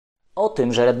O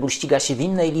tym, że Red Bull ściga się w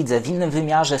innej lidze, w innym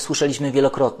wymiarze słyszeliśmy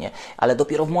wielokrotnie, ale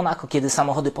dopiero w Monako, kiedy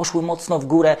samochody poszły mocno w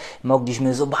górę,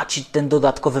 mogliśmy zobaczyć ten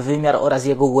dodatkowy wymiar oraz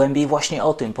jego głębię i właśnie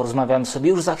o tym porozmawiamy sobie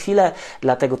już za chwilę,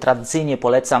 dlatego tradycyjnie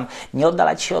polecam nie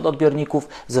oddalać się od odbiorników,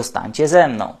 zostańcie ze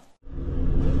mną.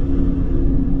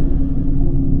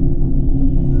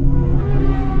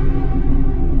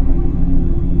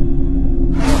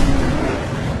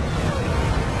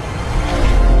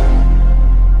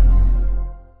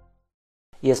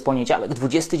 Jest poniedziałek,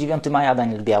 29 maja,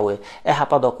 Daniel Biały, Echa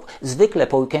padoku. Zwykle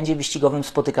po weekendzie wyścigowym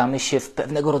spotykamy się w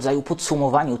pewnego rodzaju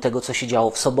podsumowaniu tego, co się działo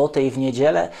w sobotę i w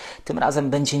niedzielę. Tym razem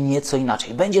będzie nieco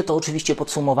inaczej. Będzie to oczywiście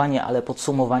podsumowanie, ale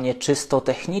podsumowanie czysto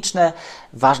techniczne.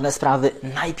 Ważne sprawy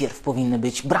najpierw powinny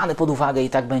być brane pod uwagę i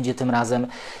tak będzie tym razem.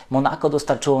 Monako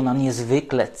dostarczyło nam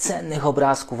niezwykle cennych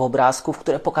obrazków,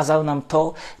 które pokazały nam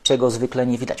to, czego zwykle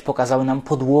nie widać. Pokazały nam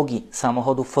podłogi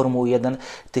samochodów Formuły 1,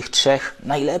 tych trzech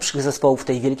najlepszych zespołów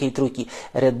tej wielkiej trójki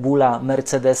Red Bulla,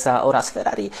 Mercedesa oraz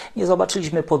Ferrari. Nie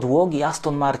zobaczyliśmy podłogi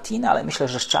Aston Martina, ale myślę,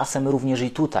 że z czasem również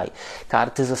i tutaj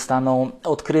karty zostaną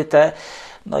odkryte.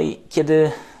 No i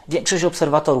kiedy większość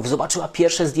obserwatorów zobaczyła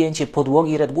pierwsze zdjęcie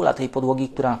podłogi Red Bulla, tej podłogi,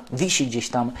 która wisi gdzieś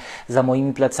tam za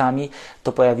moimi plecami,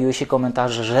 to pojawiły się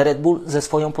komentarze, że Red Bull ze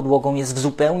swoją podłogą jest w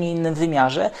zupełnie innym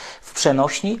wymiarze, w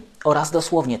przenośni oraz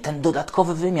dosłownie ten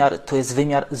dodatkowy wymiar to jest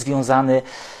wymiar związany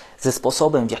ze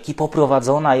sposobem, w jaki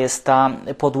poprowadzona jest ta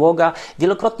podłoga.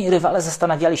 Wielokrotnie rywale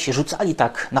zastanawiali się, rzucali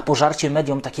tak na pożarcie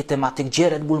mediom takie tematy, gdzie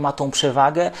Red Bull ma tą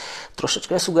przewagę,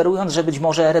 troszeczkę sugerując, że być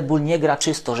może Red Bull nie gra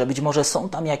czysto, że być może są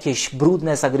tam jakieś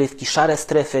brudne zagrywki, szare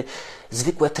strefy,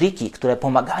 zwykłe triki, które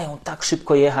pomagają tak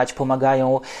szybko jechać,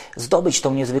 pomagają zdobyć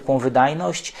tą niezwykłą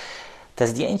wydajność. Te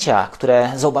zdjęcia,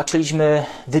 które zobaczyliśmy,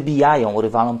 wybijają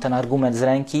rywalom ten argument z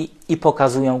ręki i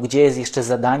pokazują, gdzie jest jeszcze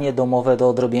zadanie domowe do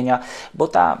odrobienia, bo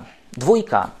ta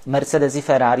dwójka, Mercedes i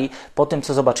Ferrari, po tym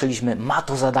co zobaczyliśmy, ma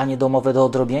to zadanie domowe do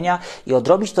odrobienia i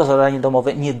odrobić to zadanie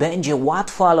domowe nie będzie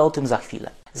łatwo, ale o tym za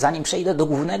chwilę. Zanim przejdę do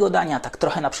głównego dania, tak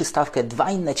trochę na przystawkę,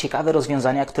 dwa inne ciekawe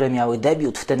rozwiązania, które miały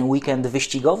debiut w ten weekend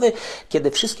wyścigowy,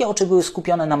 kiedy wszystkie oczy były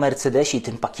skupione na Mercedesie i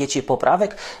tym pakiecie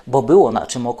poprawek, bo było na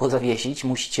czym oko zawiesić,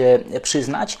 musicie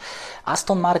przyznać.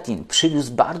 Aston Martin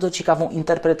przywiózł bardzo ciekawą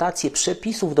interpretację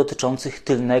przepisów dotyczących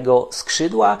tylnego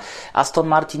skrzydła. Aston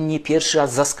Martin nie pierwszy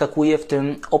raz zaskakuje w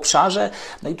tym obszarze.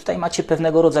 No i tutaj macie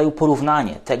pewnego rodzaju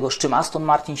porównanie tego, z czym Aston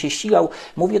Martin się ścigał.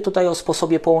 Mówię tutaj o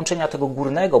sposobie połączenia tego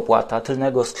górnego płata,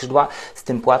 tylnego skrzydła z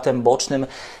tym płatem bocznym.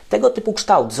 Tego typu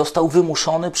kształt został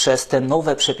wymuszony przez te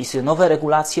nowe przepisy, nowe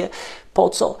regulacje. Po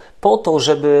co? Po to,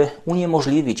 żeby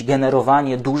uniemożliwić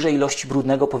generowanie dużej ilości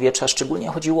brudnego powietrza. Szczególnie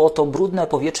chodziło o to brudne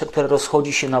powietrze, które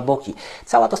rozchodzi się na boki.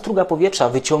 Cała ta struga powietrza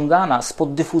wyciągana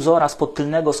spod dyfuzora, spod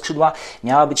tylnego skrzydła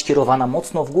miała być kierowana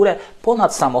mocno w górę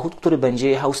ponad samochód, który będzie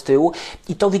jechał z tyłu.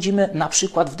 I to widzimy na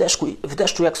przykład w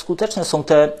deszczu, jak skuteczne są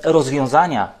te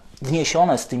rozwiązania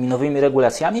wniesione z tymi nowymi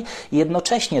regulacjami i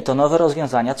jednocześnie te nowe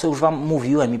rozwiązania, co już Wam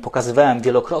mówiłem i pokazywałem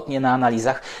wielokrotnie na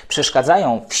analizach,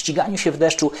 przeszkadzają w ściganiu się w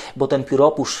deszczu, bo ten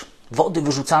pióropusz wody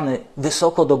wyrzucany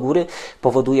wysoko do góry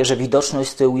powoduje, że widoczność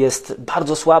z tyłu jest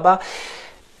bardzo słaba.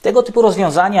 Tego typu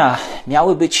rozwiązania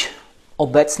miały być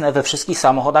obecne we wszystkich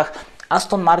samochodach.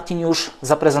 Aston Martin już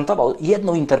zaprezentował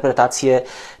jedną interpretację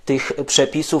tych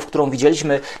przepisów, którą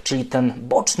widzieliśmy, czyli ten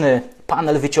boczny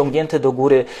panel wyciągnięty do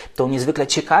góry, tą niezwykle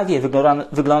ciekawie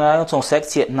wyglądającą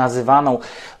sekcję nazywaną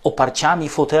oparciami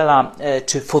fotela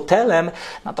czy fotelem.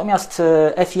 Natomiast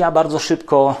FIA bardzo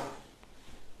szybko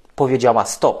powiedziała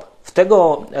stop. W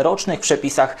tegorocznych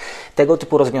przepisach tego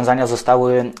typu rozwiązania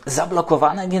zostały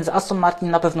zablokowane, więc Aston Martin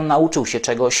na pewno nauczył się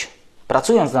czegoś,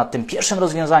 pracując nad tym pierwszym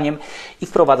rozwiązaniem i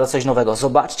wprowadza coś nowego.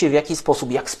 Zobaczcie, w jaki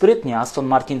sposób, jak sprytnie Aston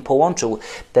Martin połączył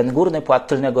ten górny płat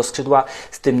tylnego skrzydła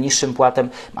z tym niższym płatem.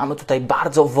 Mamy tutaj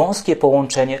bardzo wąskie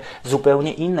połączenie,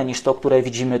 zupełnie inne niż to, które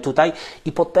widzimy tutaj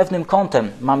i pod pewnym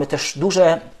kątem mamy też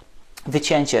duże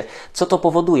wycięcie. Co to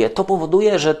powoduje? To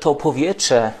powoduje, że to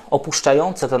powietrze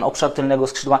opuszczające ten obszar tylnego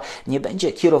skrzydła nie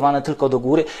będzie kierowane tylko do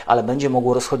góry, ale będzie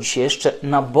mogło rozchodzić się jeszcze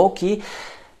na boki.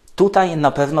 Tutaj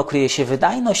na pewno kryje się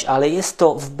wydajność, ale jest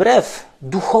to wbrew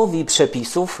duchowi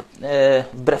przepisów,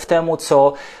 wbrew temu,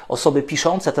 co osoby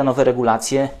piszące te nowe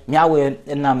regulacje miały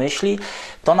na myśli.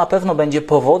 To na pewno będzie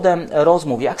powodem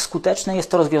rozmów, jak skuteczne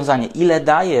jest to rozwiązanie, ile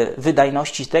daje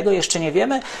wydajności, tego jeszcze nie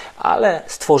wiemy, ale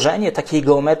stworzenie takiej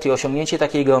geometrii, osiągnięcie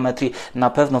takiej geometrii na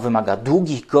pewno wymaga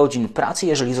długich godzin pracy.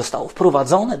 Jeżeli zostało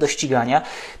wprowadzone do ścigania,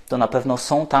 to na pewno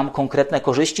są tam konkretne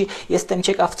korzyści. Jestem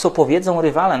ciekaw, co powiedzą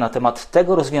rywale na temat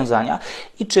tego rozwiązania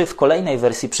i czy w kolejnej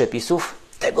wersji przepisów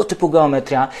tego typu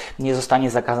geometria nie zostanie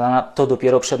zakazana, to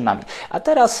dopiero przed nami. A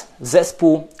teraz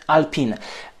zespół Alpine.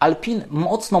 Alpine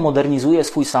mocno modernizuje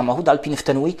swój samochód. Alpine w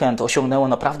ten weekend osiągnęło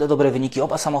naprawdę dobre wyniki.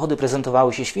 Oba samochody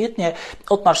prezentowały się świetnie.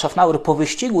 Otmar Szafnauer po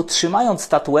wyścigu, trzymając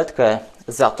statuetkę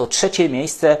za to 3.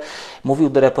 miejsce, mówił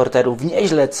do reporterów: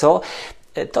 nieźle co?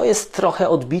 To jest trochę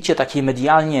odbicie takiej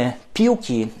medialnie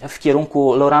piłki w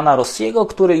kierunku Laurenta Rossiego,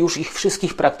 który już ich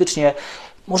wszystkich praktycznie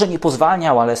może nie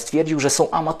pozwalniał, ale stwierdził, że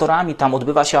są amatorami, tam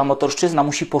odbywa się amatorszczyzna,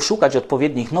 musi poszukać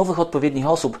nowych odpowiednich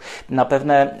osób na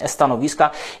pewne stanowiska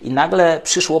i nagle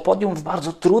przyszło podium w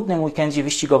bardzo trudnym weekendzie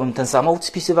wyścigowym. Ten samochód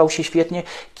spisywał się świetnie,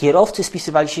 kierowcy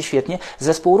spisywali się świetnie,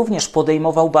 zespół również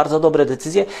podejmował bardzo dobre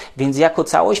decyzje, więc jako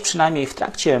całość, przynajmniej w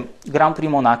trakcie Grand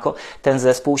Prix Monaco, ten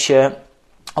zespół się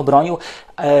obronił.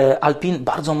 Alpine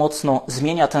bardzo mocno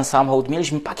zmienia ten samochód.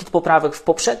 Mieliśmy pakiet poprawek w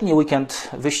poprzedni weekend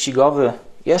wyścigowy,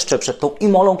 jeszcze przed tą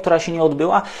Imolą, która się nie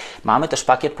odbyła. Mamy też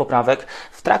pakiet poprawek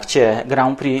w trakcie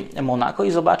Grand Prix Monaco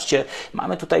i zobaczcie,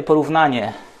 mamy tutaj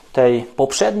porównanie tej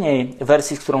poprzedniej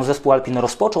wersji, z którą zespół Alpine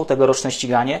rozpoczął tegoroczne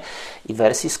ściganie i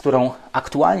wersji, z którą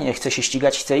aktualnie chce się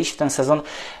ścigać, chce iść w ten sezon.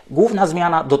 Główna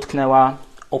zmiana dotknęła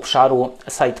obszaru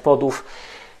sidepodów.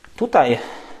 Tutaj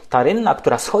ta rynna,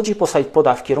 która schodzi po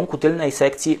sidepoda w kierunku tylnej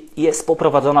sekcji, jest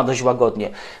poprowadzona dość łagodnie.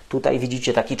 Tutaj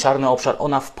widzicie taki czarny obszar,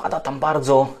 ona wpada tam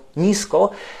bardzo nisko.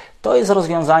 To jest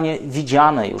rozwiązanie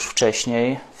widziane już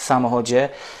wcześniej w samochodzie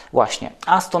właśnie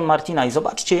Aston Martina. I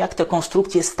zobaczcie, jak te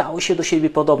konstrukcje stały się do siebie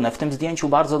podobne. W tym zdjęciu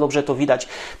bardzo dobrze to widać.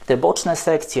 Te boczne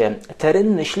sekcje, te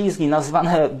rynny, ślizgi,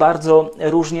 nazwane bardzo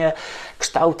różnie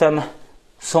kształtem,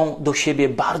 są do siebie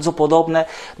bardzo podobne.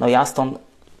 No i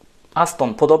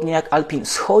Aston, podobnie jak Alpine,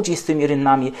 schodzi z tymi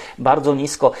rynnami bardzo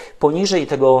nisko, poniżej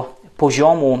tego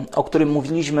poziomu, o którym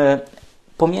mówiliśmy,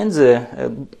 pomiędzy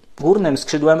górnym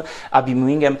skrzydłem a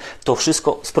beamwingiem. To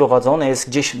wszystko sprowadzone jest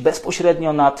gdzieś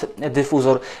bezpośrednio nad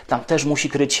dyfuzor. Tam też musi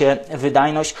kryć się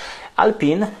wydajność.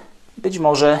 Alpine być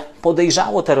może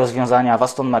podejrzało te rozwiązania w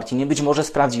Aston Martinie, być może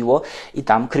sprawdziło i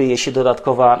tam kryje się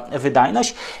dodatkowa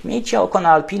wydajność. Miejcie oko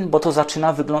na Alpine, bo to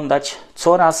zaczyna wyglądać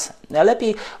coraz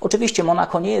lepiej. Oczywiście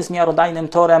Monaco nie jest miarodajnym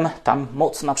torem, tam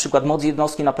na przykład moc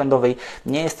jednostki napędowej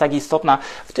nie jest tak istotna.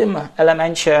 W tym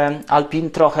elemencie Alpine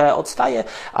trochę odstaje,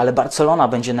 ale Barcelona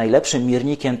będzie najlepszym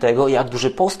miernikiem tego, jak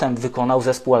duży postęp wykonał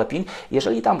zespół Alpine.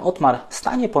 Jeżeli tam Otmar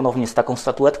stanie ponownie z taką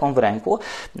statuetką w ręku,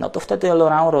 no to wtedy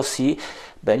Laurent Rossi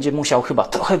będzie musiał chyba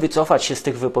trochę wycofać się z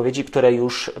tych wypowiedzi, które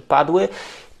już padły.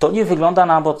 To nie wygląda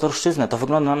na amatorszczyznę, to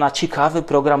wygląda na ciekawy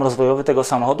program rozwojowy tego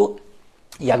samochodu.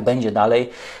 Jak będzie dalej,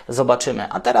 zobaczymy.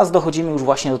 A teraz dochodzimy już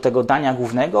właśnie do tego dania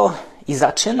głównego i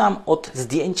zaczynam od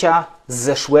zdjęcia z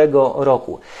zeszłego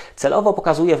roku. Celowo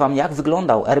pokazuję Wam, jak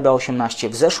wyglądał RB19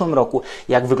 w zeszłym roku,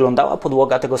 jak wyglądała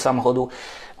podłoga tego samochodu.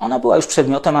 Ona była już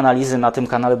przedmiotem analizy na tym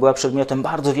kanale, była przedmiotem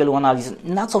bardzo wielu analiz.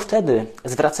 Na co wtedy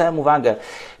zwracałem uwagę?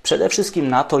 Przede wszystkim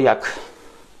na to, jak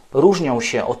różnią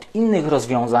się od innych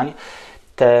rozwiązań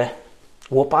te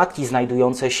łopatki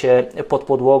znajdujące się pod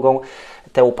podłogą,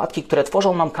 te łopatki, które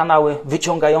tworzą nam kanały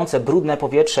wyciągające brudne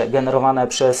powietrze generowane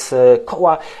przez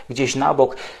koła gdzieś na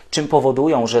bok, czym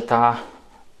powodują, że ta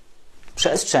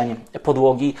przestrzeń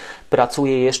podłogi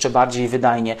pracuje jeszcze bardziej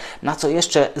wydajnie. Na co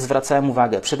jeszcze zwracałem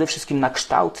uwagę? Przede wszystkim na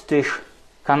kształt tych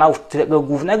kanałów, tego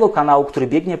głównego kanału, który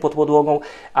biegnie pod podłogą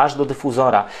aż do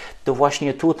dyfuzora. To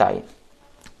właśnie tutaj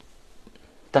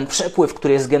ten przepływ,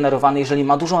 który jest generowany, jeżeli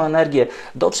ma dużą energię,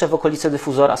 dotrze w okolice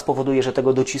dyfuzora, spowoduje, że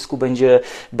tego docisku będzie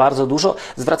bardzo dużo.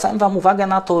 Zwracałem Wam uwagę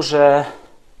na to, że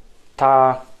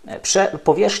ta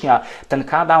powierzchnia, ten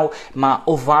kanał ma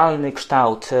owalny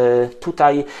kształt.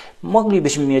 Tutaj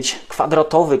moglibyśmy mieć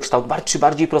kwadratowy kształt, czy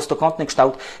bardziej prostokątny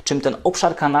kształt, czym ten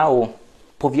obszar kanału,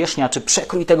 powierzchnia czy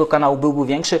przekrój tego kanału byłby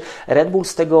większy. Red Bull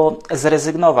z tego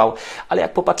zrezygnował. Ale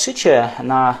jak popatrzycie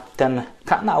na ten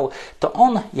kanał, to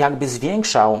on jakby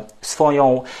zwiększał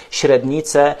swoją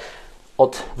średnicę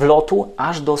od wlotu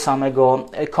aż do samego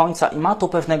końca i ma to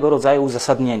pewnego rodzaju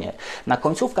uzasadnienie. Na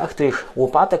końcówkach tych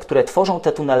łopatek, które tworzą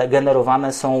te tunele,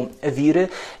 generowane są wiry.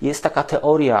 Jest taka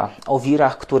teoria o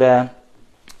wirach, które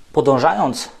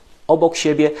podążając obok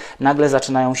siebie nagle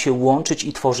zaczynają się łączyć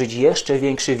i tworzyć jeszcze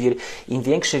większy wir. Im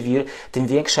większy wir, tym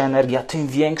większa energia, tym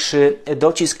większy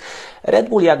docisk. Red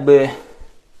Bull jakby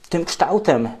tym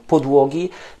kształtem podłogi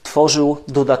tworzył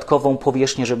dodatkową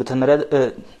powierzchnię, żeby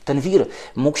ten wir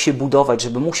mógł się budować,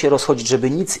 żeby mógł się rozchodzić, żeby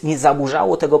nic nie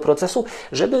zaburzało tego procesu,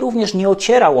 żeby również nie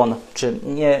ocierał on, czy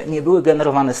nie były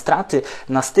generowane straty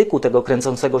na styku tego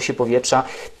kręcącego się powietrza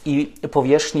i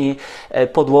powierzchni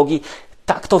podłogi.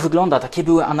 Tak to wygląda, takie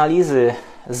były analizy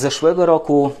z zeszłego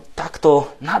roku, tak to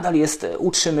nadal jest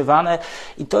utrzymywane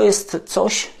i to jest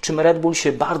coś, czym Red Bull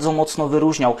się bardzo mocno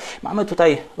wyróżniał. Mamy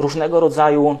tutaj różnego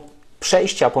rodzaju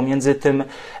przejścia pomiędzy tym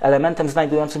elementem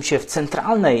znajdującym się w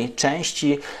centralnej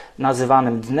części,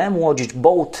 nazywanym dnem łodzi,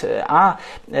 boat, a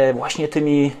właśnie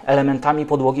tymi elementami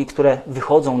podłogi, które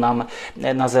wychodzą nam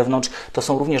na zewnątrz. To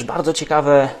są również bardzo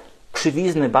ciekawe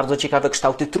krzywizny, bardzo ciekawe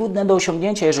kształty, trudne do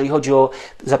osiągnięcia, jeżeli chodzi o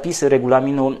zapisy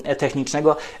regulaminu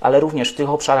technicznego, ale również w tych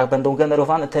obszarach będą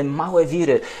generowane te małe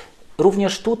wiry.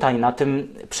 Również tutaj, na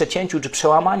tym przecięciu czy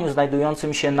przełamaniu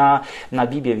znajdującym się na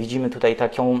bibie, widzimy tutaj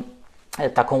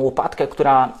taką łopatkę,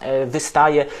 która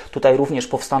wystaje. Tutaj również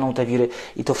powstaną te wiry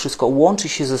i to wszystko łączy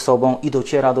się ze sobą i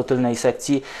dociera do tylnej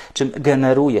sekcji, czym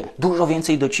generuje dużo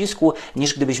więcej docisku,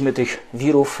 niż gdybyśmy tych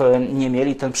wirów nie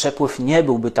mieli. Ten przepływ nie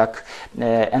byłby tak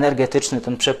energetyczny,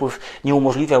 ten przepływ nie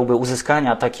umożliwiałby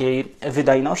uzyskania takiej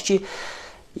wydajności.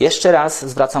 Jeszcze raz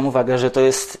zwracam uwagę, że to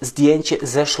jest zdjęcie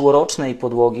zeszłorocznej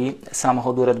podłogi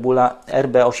samochodu Red Bulla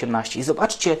RB19. I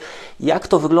zobaczcie, jak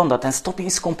to wygląda, ten stopień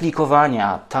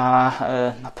skomplikowania, ta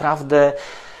naprawdę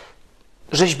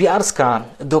rzeźbiarska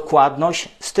dokładność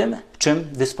z tym, czym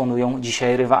dysponują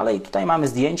dzisiaj rywale. I tutaj mamy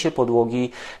zdjęcie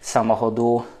podłogi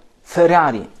samochodu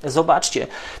Ferrari. Zobaczcie,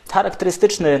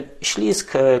 charakterystyczny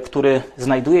ślizg, który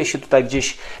znajduje się tutaj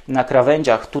gdzieś na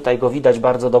krawędziach, tutaj go widać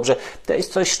bardzo dobrze, to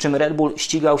jest coś, z czym Red Bull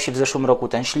ścigał się w zeszłym roku.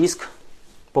 Ten ślizg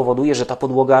powoduje, że ta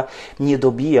podłoga nie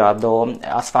dobija do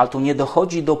asfaltu, nie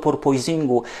dochodzi do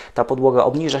porpoisingu. Ta podłoga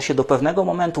obniża się do pewnego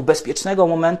momentu, bezpiecznego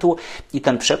momentu i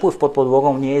ten przepływ pod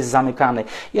podłogą nie jest zamykany.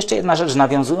 Jeszcze jedna rzecz,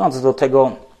 nawiązując do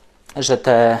tego, że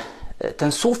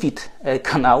ten sufit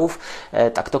kanałów,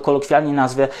 tak to kolokwialnie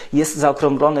nazwę, jest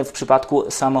zaokrąglony w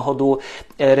przypadku samochodu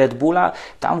Red Bulla.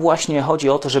 Tam właśnie chodzi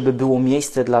o to, żeby było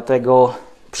miejsce dla tego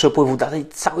przepływu, dla tej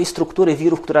całej struktury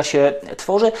wirów, która się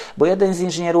tworzy, bo jeden z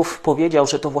inżynierów powiedział,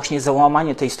 że to właśnie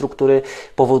załamanie tej struktury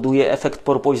powoduje efekt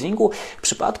porpoisingu. W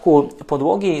przypadku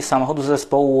podłogi samochodu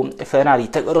zespołu Ferrari,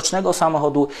 tegorocznego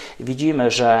samochodu,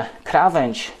 widzimy, że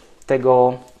krawędź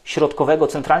tego środkowego,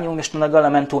 centralnie umieszczonego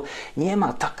elementu nie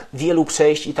ma tak wielu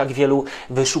przejść i tak wielu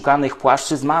wyszukanych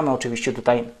płaszczyzn. Mamy oczywiście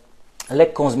tutaj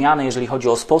lekką zmianę, jeżeli chodzi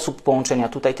o sposób połączenia.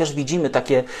 Tutaj też widzimy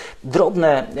takie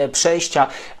drobne przejścia,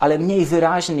 ale mniej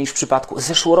wyraźne niż w przypadku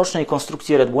zeszłorocznej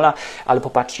konstrukcji Red Bulla. Ale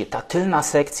popatrzcie, ta tylna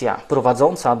sekcja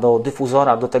prowadząca do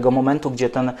dyfuzora, do tego momentu, gdzie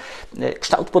ten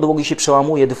kształt podłogi się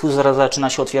przełamuje, dyfuzor zaczyna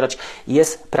się otwierać,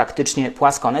 jest praktycznie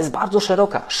płaska. Ona jest bardzo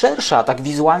szeroka, szersza tak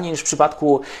wizualnie niż w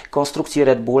przypadku konstrukcji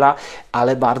Red Bulla,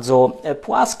 ale bardzo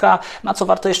płaska. Na co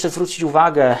warto jeszcze zwrócić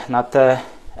uwagę, na te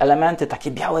elementy,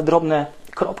 takie białe, drobne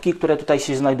kropki, które tutaj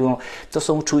się znajdują, to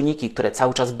są czujniki, które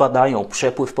cały czas badają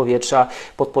przepływ powietrza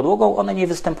pod podłogą. One nie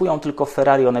występują tylko w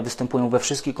Ferrari, one występują we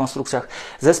wszystkich konstrukcjach.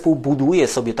 Zespół buduje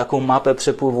sobie taką mapę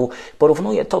przepływu,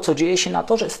 porównuje to, co dzieje się na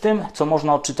torze, z tym, co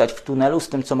można odczytać w tunelu, z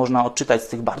tym, co można odczytać z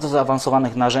tych bardzo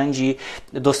zaawansowanych narzędzi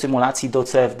do symulacji, do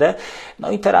CFD.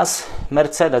 No i teraz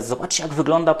Mercedes. Zobaczcie, jak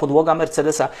wygląda podłoga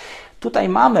Mercedesa. Tutaj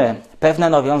mamy pewne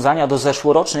nawiązania do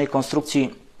zeszłorocznej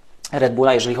konstrukcji Red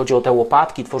Bulla, jeżeli chodzi o te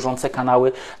łopatki tworzące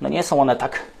kanały, no nie są one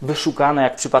tak wyszukane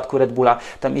jak w przypadku Red Bulla.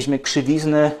 Tam mieliśmy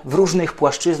krzywizny w różnych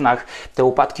płaszczyznach, te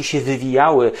łopatki się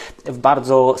wywijały w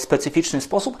bardzo specyficzny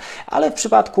sposób, ale w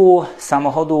przypadku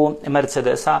samochodu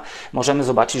Mercedesa możemy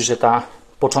zobaczyć, że ta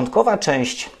początkowa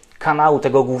część kanału,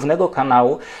 tego głównego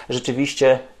kanału,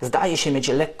 rzeczywiście zdaje się mieć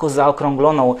lekko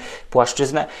zaokrągloną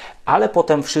płaszczyznę, ale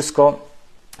potem wszystko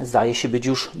zdaje się być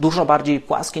już dużo bardziej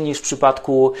płaskie niż w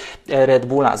przypadku Red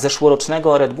Bulla,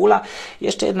 zeszłorocznego Red Bulla.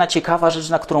 Jeszcze jedna ciekawa rzecz,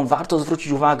 na którą warto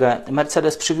zwrócić uwagę.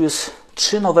 Mercedes przywiózł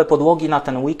 3 nowe podłogi na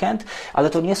ten weekend, ale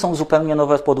to nie są zupełnie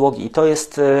nowe podłogi. I to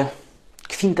jest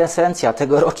kwintesencja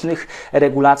tegorocznych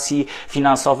regulacji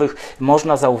finansowych.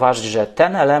 Można zauważyć, że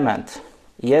ten element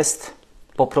jest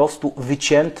po prostu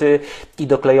wycięty i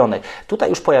doklejony. Tutaj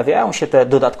już pojawiają się te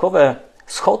dodatkowe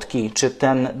schodki, czy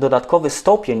ten dodatkowy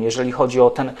stopień, jeżeli chodzi o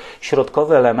ten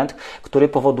środkowy element, który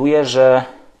powoduje, że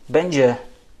będzie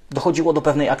dochodziło do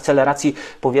pewnej akceleracji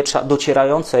powietrza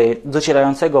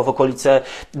docierającego w okolice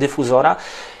dyfuzora.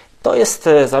 To jest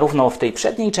zarówno w tej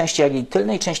przedniej części, jak i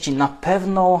tylnej części na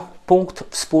pewno punkt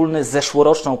wspólny z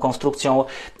zeszłoroczną konstrukcją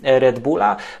Red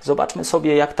Bulla. Zobaczmy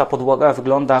sobie, jak ta podłoga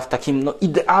wygląda w takim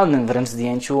idealnym wręcz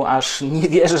zdjęciu, aż nie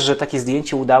wierzę, że takie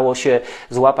zdjęcie udało się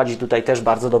złapać i tutaj też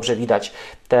bardzo dobrze widać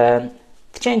te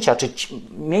wcięcia, czy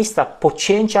miejsca po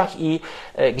cięciach i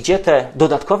gdzie te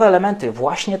dodatkowe elementy,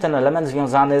 właśnie ten element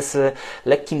związany z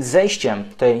lekkim zejściem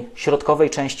tej środkowej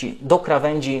części do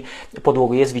krawędzi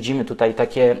podłogi jest, widzimy tutaj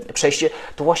takie przejście,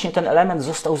 to właśnie ten element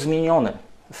został zmieniony.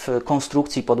 w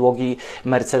konstrukcji podłogi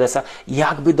Mercedesa,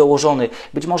 jakby dołożony.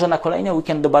 Być może na kolejny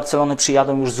weekend do Barcelony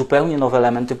przyjadą już zupełnie nowe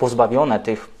elementy pozbawione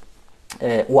tych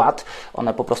ład,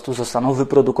 one po prostu zostaną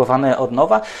wyprodukowane od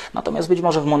nowa, natomiast być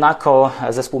może w Monako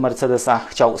zespół Mercedesa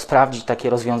chciał sprawdzić takie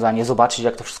rozwiązanie, zobaczyć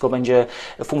jak to wszystko będzie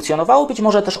funkcjonowało, być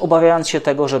może też obawiając się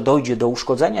tego, że dojdzie do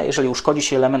uszkodzenia, jeżeli uszkodzi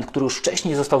się element, który już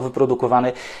wcześniej został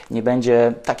wyprodukowany, nie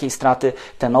będzie takiej straty,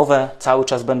 te nowe cały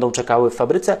czas będą czekały w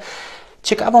fabryce.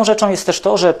 Ciekawą rzeczą jest też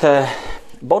to, że te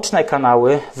boczne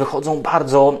kanały wychodzą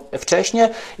bardzo wcześnie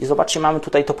i zobaczcie, mamy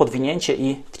tutaj to podwinięcie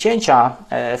i wcięcia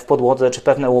w podłodze, czy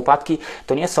pewne łopatki,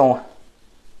 to nie są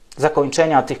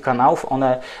zakończenia tych kanałów,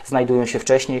 one znajdują się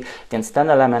wcześniej, więc ten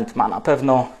element ma na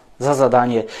pewno za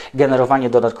zadanie generowanie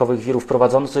dodatkowych wirów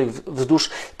prowadzących wzdłuż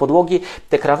podłogi.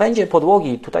 Te krawędzie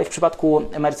podłogi, tutaj w przypadku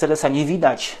Mercedesa nie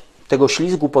widać tego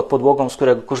ślizgu pod podłogą, z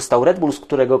którego korzystał Red Bull, z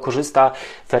którego korzysta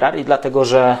Ferrari, dlatego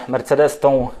że Mercedes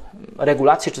tą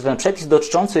regulację, czy ten przepis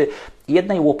dotyczący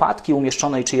jednej łopatki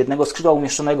umieszczonej, czy jednego skrzydła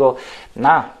umieszczonego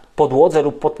na podłodze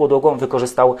lub pod podłogą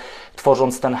wykorzystał,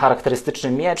 tworząc ten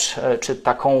charakterystyczny miecz, czy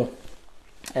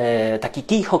taki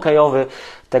kij hokejowy.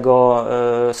 Tego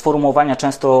sformułowania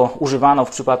często używano w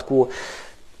przypadku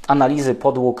analizy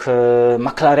podłóg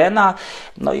McLarena.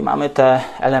 No i mamy te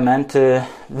elementy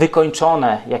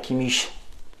wykończone jakimiś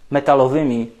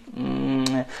metalowymi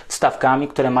wstawkami,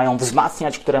 które mają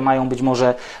wzmacniać, które mają być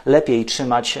może lepiej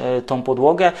trzymać tą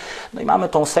podłogę. No i mamy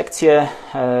tą sekcję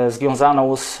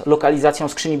związaną z lokalizacją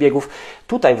skrzyni biegów.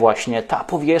 Tutaj właśnie ta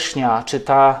powierzchnia, czy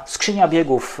ta skrzynia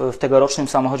biegów w tegorocznym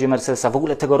samochodzie Mercedesa, w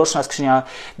ogóle tegoroczna skrzynia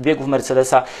biegów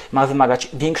Mercedesa ma wymagać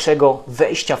większego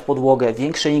wejścia w podłogę,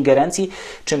 większej ingerencji,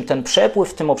 czym ten przepływ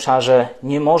w tym obszarze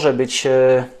nie może być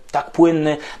tak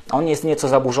płynny, on jest nieco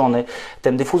zaburzony.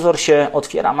 Ten dyfuzor się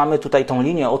otwiera, mamy tutaj tą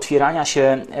linię otwierania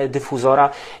się dyfuzora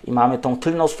i mamy tą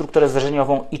tylną strukturę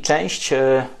zderzeniową i część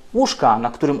łóżka,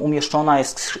 na którym umieszczona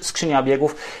jest skrzynia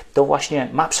biegów, to właśnie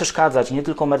ma przeszkadzać nie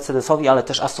tylko Mercedesowi, ale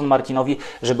też Aston Martinowi,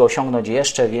 żeby osiągnąć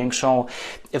jeszcze większą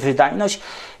wydajność.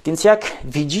 Więc jak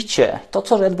widzicie, to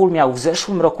co Red Bull miał w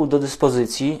zeszłym roku do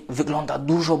dyspozycji, wygląda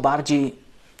dużo bardziej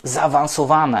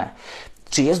zaawansowane.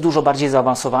 Czy jest dużo bardziej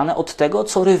zaawansowane od tego,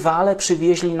 co rywale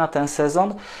przywieźli na ten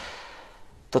sezon?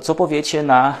 To co powiecie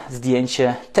na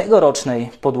zdjęcie tegorocznej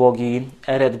podłogi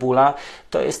Red Bulla?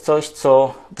 To jest coś,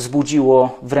 co wzbudziło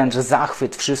wręcz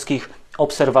zachwyt wszystkich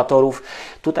obserwatorów.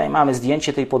 Tutaj mamy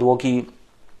zdjęcie tej podłogi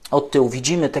od tyłu.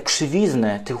 Widzimy te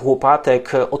krzywizny tych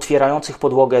łopatek otwierających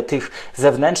podłogę, tych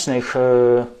zewnętrznych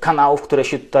kanałów, które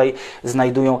się tutaj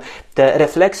znajdują. Te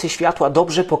refleksy światła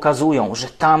dobrze pokazują, że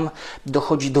tam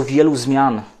dochodzi do wielu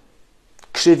zmian,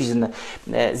 krzywizn,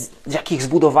 z jakich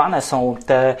zbudowane są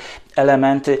te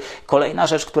elementy. Kolejna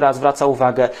rzecz, która zwraca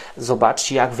uwagę,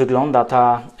 zobaczcie jak wygląda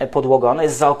ta podłoga. Ona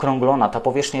jest zaokrąglona, ta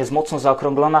powierzchnia jest mocno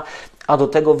zaokrąglona, a do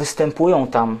tego występują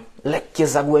tam lekkie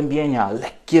zagłębienia,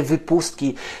 lekkie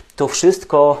wypustki. To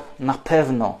wszystko na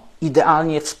pewno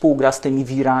idealnie współgra z tymi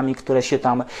wirami, które się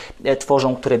tam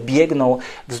tworzą, które biegną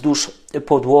wzdłuż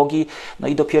podłogi. No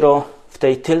i dopiero w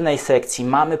tej tylnej sekcji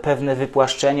mamy pewne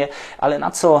wypłaszczenie, ale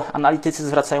na co analitycy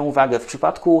zwracają uwagę? W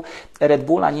przypadku Red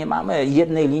Bulla nie mamy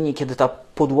jednej linii, kiedy ta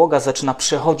podłoga zaczyna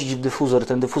przechodzić w dyfuzor,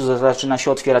 ten dyfuzor zaczyna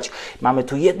się otwierać. Mamy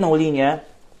tu jedną linię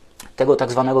tego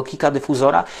tak zwanego kika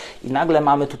dyfuzora i nagle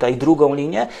mamy tutaj drugą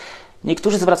linię.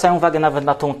 Niektórzy zwracają uwagę nawet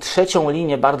na tą trzecią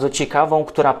linię bardzo ciekawą,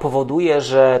 która powoduje,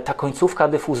 że ta końcówka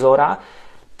dyfuzora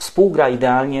współgra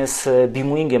idealnie z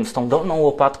beamwingiem, z tą dolną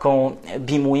łopatką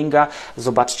beamwinga.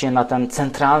 Zobaczcie na ten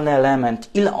centralny element,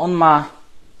 ile on ma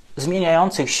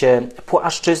zmieniających się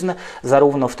płaszczyzn,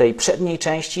 zarówno w tej przedniej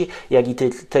części, jak i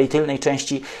tej tylnej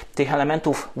części. Tych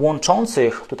elementów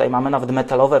łączących, tutaj mamy nawet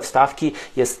metalowe wstawki,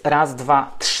 jest raz,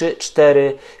 dwa, trzy,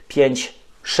 cztery, pięć,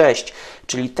 6.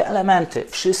 Czyli te elementy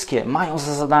wszystkie mają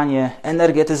za zadanie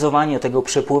energetyzowanie tego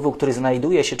przepływu, który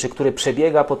znajduje się, czy który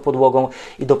przebiega pod podłogą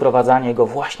i doprowadzanie go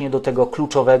właśnie do tego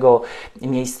kluczowego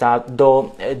miejsca, do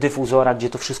dyfuzora, gdzie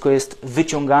to wszystko jest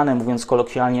wyciągane, mówiąc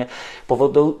kolokwialnie.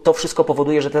 To wszystko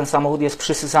powoduje, że ten samochód jest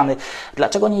przysysany.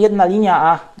 Dlaczego nie jedna linia,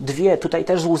 a dwie? Tutaj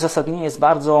też uzasadnienie jest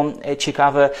bardzo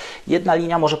ciekawe. Jedna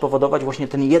linia może powodować właśnie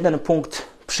ten jeden punkt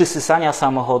przysysania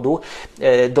samochodu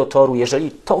do toru.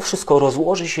 Jeżeli to wszystko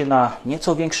rozłoży się na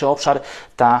nieco większy obszar,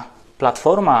 ta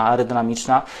platforma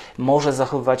aerodynamiczna może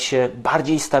zachowywać się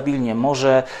bardziej stabilnie,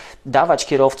 może dawać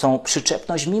kierowcom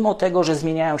przyczepność, mimo tego, że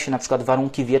zmieniają się na przykład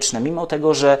warunki wieczne, mimo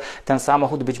tego, że ten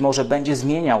samochód być może będzie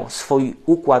zmieniał swój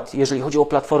układ, jeżeli chodzi o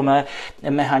platformę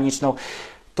mechaniczną.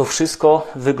 To wszystko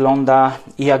wygląda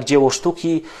jak dzieło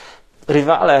sztuki.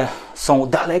 Rywale są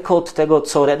daleko od tego,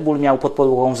 co Red Bull miał pod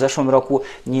podłogą w zeszłym roku,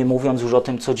 nie mówiąc już o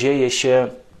tym, co dzieje się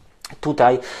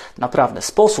tutaj naprawdę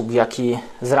sposób, w jaki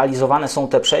zrealizowane są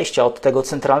te przejścia od tego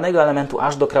centralnego elementu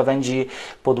aż do krawędzi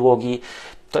podłogi,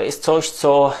 to jest coś,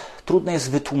 co trudno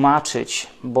jest wytłumaczyć,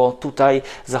 bo tutaj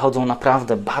zachodzą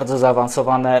naprawdę bardzo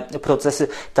zaawansowane procesy.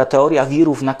 Ta teoria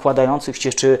wirów nakładających się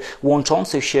czy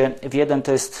łączących się w jeden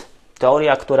to jest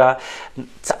teoria, która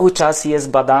cały czas jest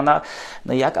badana.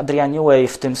 No jak Adrian Newey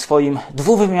w tym swoim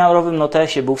dwuwymiarowym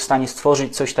notesie był w stanie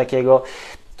stworzyć coś takiego,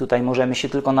 tutaj możemy się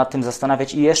tylko nad tym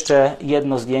zastanawiać. I jeszcze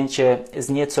jedno zdjęcie z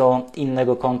nieco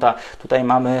innego kąta. Tutaj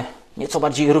mamy nieco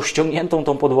bardziej rozciągniętą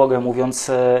tą podłogę,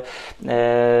 mówiąc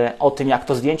o tym, jak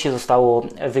to zdjęcie zostało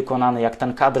wykonane, jak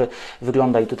ten kadr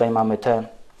wygląda. I tutaj mamy te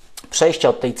przejścia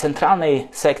od tej centralnej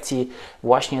sekcji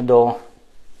właśnie do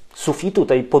sufitu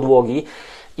tej podłogi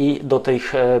i do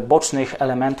tych bocznych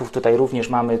elementów. Tutaj również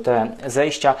mamy te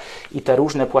zejścia i te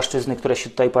różne płaszczyzny, które się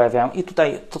tutaj pojawiają. I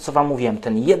tutaj to, co Wam mówiłem,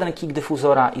 ten jeden kick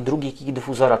dyfuzora i drugi kick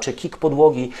dyfuzora, czy kick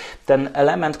podłogi, ten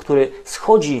element, który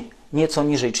schodzi nieco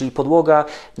niżej, czyli podłoga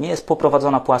nie jest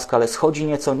poprowadzona płaska, ale schodzi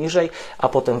nieco niżej, a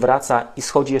potem wraca i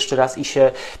schodzi jeszcze raz i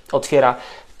się otwiera.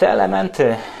 Te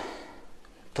elementy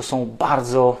to są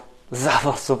bardzo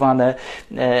zaawansowane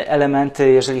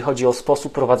elementy, jeżeli chodzi o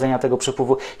sposób prowadzenia tego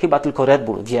przepływu. Chyba tylko Red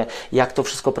Bull wie, jak to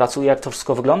wszystko pracuje, jak to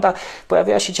wszystko wygląda.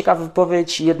 Pojawiła się ciekawa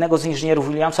wypowiedź jednego z inżynierów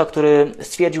Williamsa, który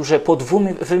stwierdził, że po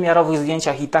dwuwymiarowych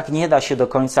zdjęciach i tak nie da się do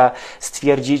końca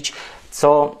stwierdzić,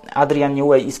 co Adrian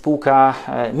Newey i spółka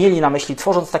mieli na myśli,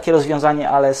 tworząc takie rozwiązanie,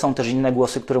 ale są też inne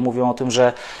głosy, które mówią o tym,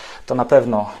 że to na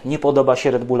pewno nie podoba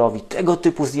się Red Bullowi. Tego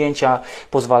typu zdjęcia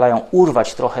pozwalają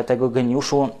urwać trochę tego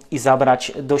geniuszu i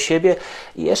zabrać do siebie.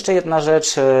 I jeszcze jedna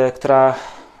rzecz, która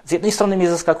z jednej strony mnie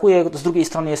zaskakuje, z drugiej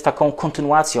strony jest taką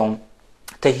kontynuacją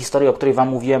tej historii, o której Wam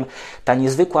mówiłem, ta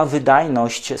niezwykła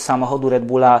wydajność samochodu Red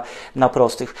Bulla na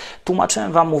prostych.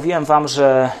 Tłumaczyłem Wam, mówiłem Wam,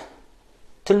 że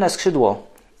tylne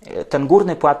skrzydło, ten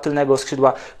górny płat tylnego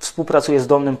skrzydła współpracuje z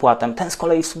dolnym płatem. Ten z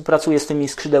kolei współpracuje z tymi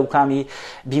skrzydełkami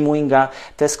beamwinga.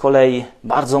 Te z kolei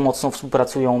bardzo mocno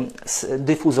współpracują z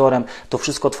dyfuzorem. To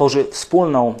wszystko tworzy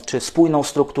wspólną czy spójną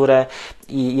strukturę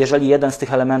i jeżeli jeden z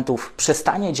tych elementów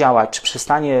przestanie działać, czy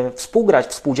przestanie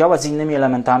współdziałać z innymi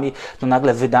elementami, to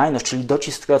nagle wydajność, czyli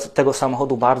docisk tego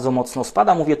samochodu bardzo mocno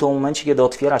spada. Mówię tu o momencie, kiedy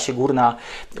otwiera się górna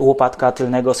łopatka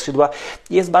tylnego skrzydła.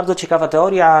 Jest bardzo ciekawa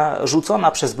teoria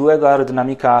rzucona przez byłego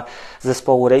aerodynamika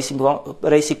zespołu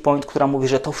Racing Point, która mówi,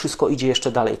 że to wszystko idzie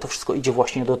jeszcze dalej. To wszystko idzie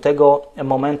właśnie do tego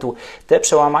momentu. Te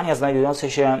przełamania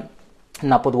znajdujące się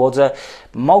na podłodze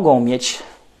mogą mieć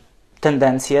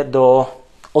tendencję do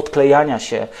odklejania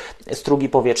się strugi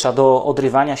powietrza, do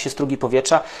odrywania się strugi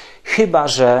powietrza, chyba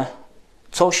że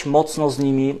coś mocno z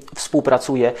nimi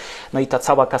współpracuje. No i ta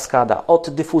cała kaskada od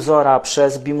dyfuzora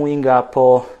przez beamwinga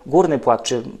po górny płat,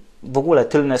 czy w ogóle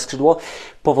tylne skrzydło,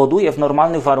 powoduje w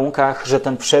normalnych warunkach, że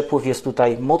ten przepływ jest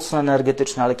tutaj mocno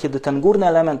energetyczny, ale kiedy ten górny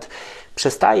element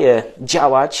przestaje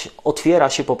działać, otwiera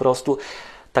się po prostu,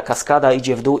 ta kaskada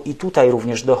idzie w dół i tutaj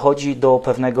również dochodzi do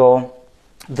pewnego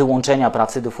wyłączenia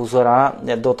pracy dyfuzora,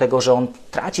 do tego, że on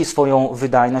traci swoją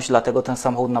wydajność, dlatego ten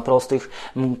samochód na prostych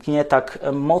mknie tak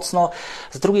mocno.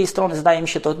 Z drugiej strony zdaje mi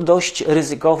się to dość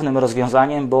ryzykownym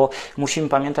rozwiązaniem, bo musimy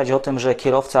pamiętać o tym, że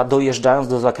kierowca dojeżdżając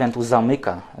do zakrętu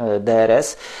zamyka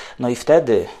DRS, no i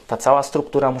wtedy ta cała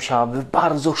struktura musiałaby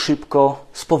bardzo szybko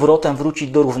z powrotem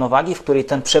wrócić do równowagi, w której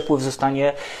ten przepływ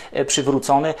zostanie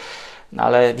przywrócony. No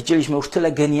ale widzieliśmy już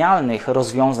tyle genialnych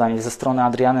rozwiązań ze strony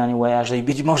Adriana Neweya, że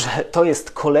być może to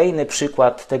jest kolejny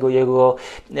przykład tego jego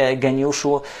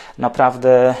geniuszu.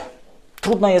 Naprawdę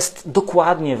trudno jest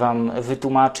dokładnie Wam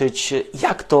wytłumaczyć,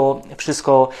 jak to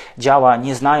wszystko działa,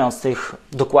 nie znając tych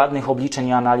dokładnych obliczeń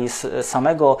i analiz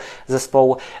samego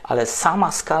zespołu, ale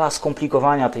sama skala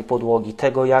skomplikowania tej podłogi,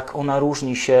 tego jak ona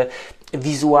różni się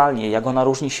wizualnie, jak ona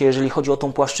różni się, jeżeli chodzi o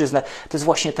tą płaszczyznę, to jest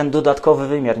właśnie ten dodatkowy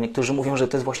wymiar. Niektórzy mówią, że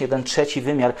to jest właśnie ten trzeci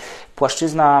wymiar.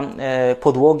 Płaszczyzna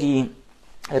podłogi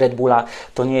Red Bulla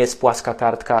to nie jest płaska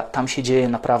kartka, tam się dzieje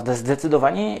naprawdę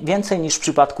zdecydowanie więcej niż w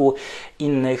przypadku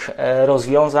innych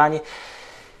rozwiązań.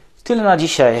 Tyle na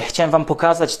dzisiaj. Chciałem Wam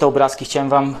pokazać te obrazki, chciałem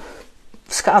Wam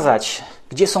wskazać,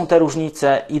 gdzie są te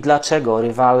różnice i dlaczego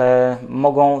rywale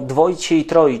mogą dwoić się i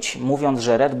troić, mówiąc,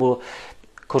 że Red Bull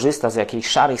korzysta z jakichś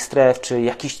szarych stref czy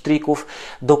jakichś trików,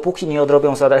 dopóki nie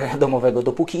odrobią zadania domowego,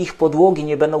 dopóki ich podłogi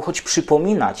nie będą choć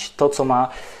przypominać to, co ma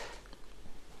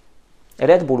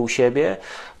Red Bull u siebie,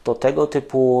 to tego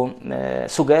typu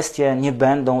sugestie nie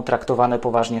będą traktowane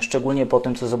poważnie, szczególnie po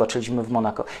tym, co zobaczyliśmy w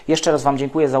Monako. Jeszcze raz Wam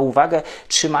dziękuję za uwagę.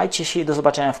 Trzymajcie się i do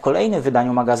zobaczenia w kolejnym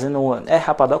wydaniu magazynu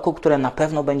Echa Padoku, które na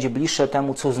pewno będzie bliższe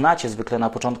temu, co znacie zwykle na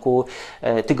początku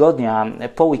tygodnia.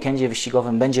 Po weekendzie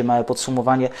wyścigowym będzie małe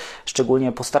podsumowanie.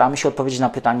 Szczególnie postaramy się odpowiedzieć na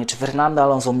pytanie, czy Fernando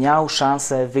Alonso miał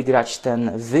szansę wygrać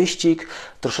ten wyścig.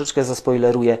 Troszeczkę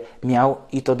zaspoileruję, miał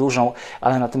i to dużą,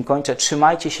 ale na tym kończę.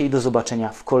 Trzymajcie się i do zobaczenia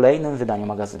w kolejnym wydaniu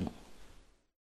magazynu.